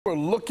We're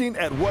looking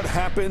at what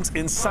happens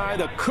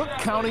inside a Cook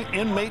County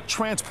inmate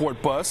transport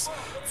bus.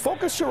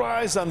 Focus your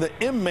eyes on the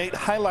inmate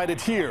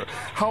highlighted here,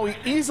 how he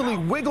easily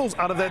wiggles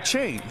out of that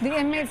chain. The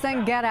inmates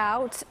then get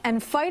out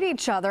and fight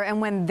each other,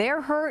 and when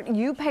they're hurt,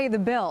 you pay the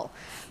bill.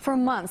 For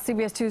months,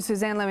 CBS 2's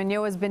Suzanne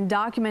Lemonnier has been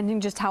documenting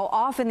just how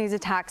often these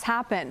attacks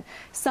happen.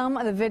 Some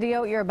of the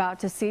video you're about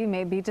to see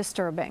may be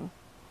disturbing.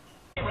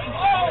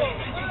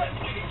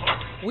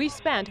 We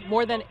spent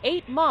more than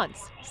 8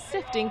 months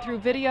sifting through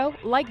video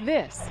like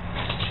this.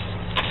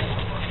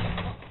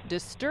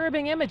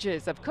 Disturbing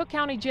images of Cook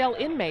County Jail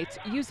inmates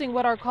using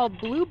what are called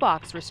blue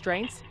box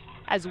restraints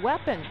as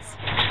weapons.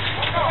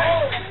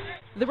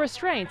 The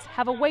restraints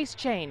have a waist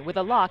chain with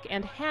a lock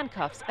and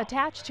handcuffs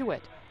attached to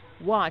it.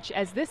 Watch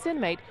as this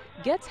inmate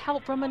gets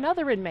help from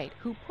another inmate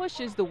who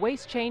pushes the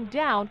waist chain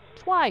down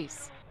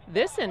twice.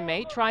 This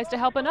inmate tries to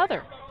help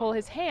another pull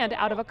his hand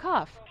out of a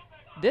cuff.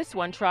 This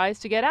one tries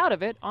to get out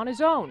of it on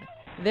his own.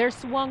 They're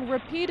swung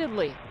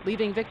repeatedly,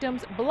 leaving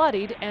victims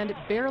bloodied and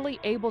barely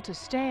able to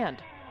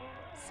stand.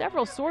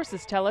 Several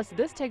sources tell us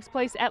this takes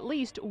place at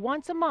least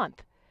once a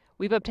month.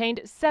 We've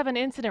obtained 7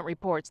 incident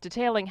reports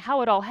detailing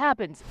how it all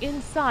happens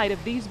inside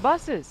of these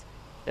buses.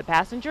 The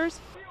passengers?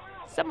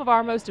 Some of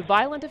our most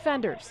violent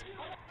offenders.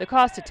 The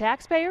cost to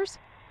taxpayers?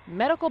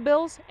 Medical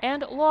bills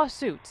and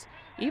lawsuits.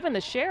 Even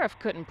the sheriff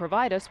couldn't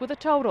provide us with a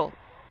total.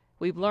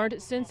 We've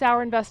learned since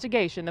our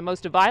investigation the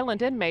most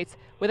violent inmates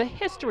with a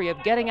history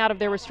of getting out of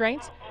their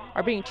restraints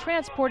are being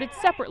transported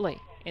separately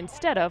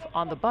instead of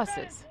on the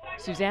buses.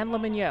 Suzanne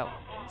Lemonnier,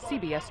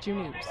 CBS 2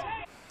 News.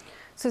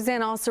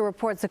 Suzanne also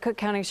reports the Cook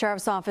County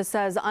Sheriff's Office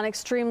says on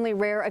extremely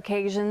rare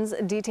occasions,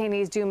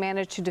 detainees do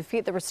manage to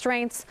defeat the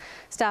restraints.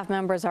 Staff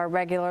members are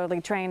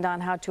regularly trained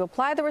on how to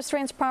apply the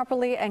restraints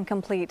properly and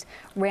complete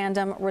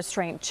random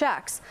restraint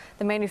checks.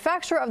 The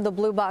manufacturer of the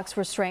blue box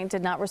restraint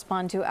did not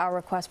respond to our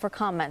request for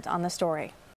comment on the story.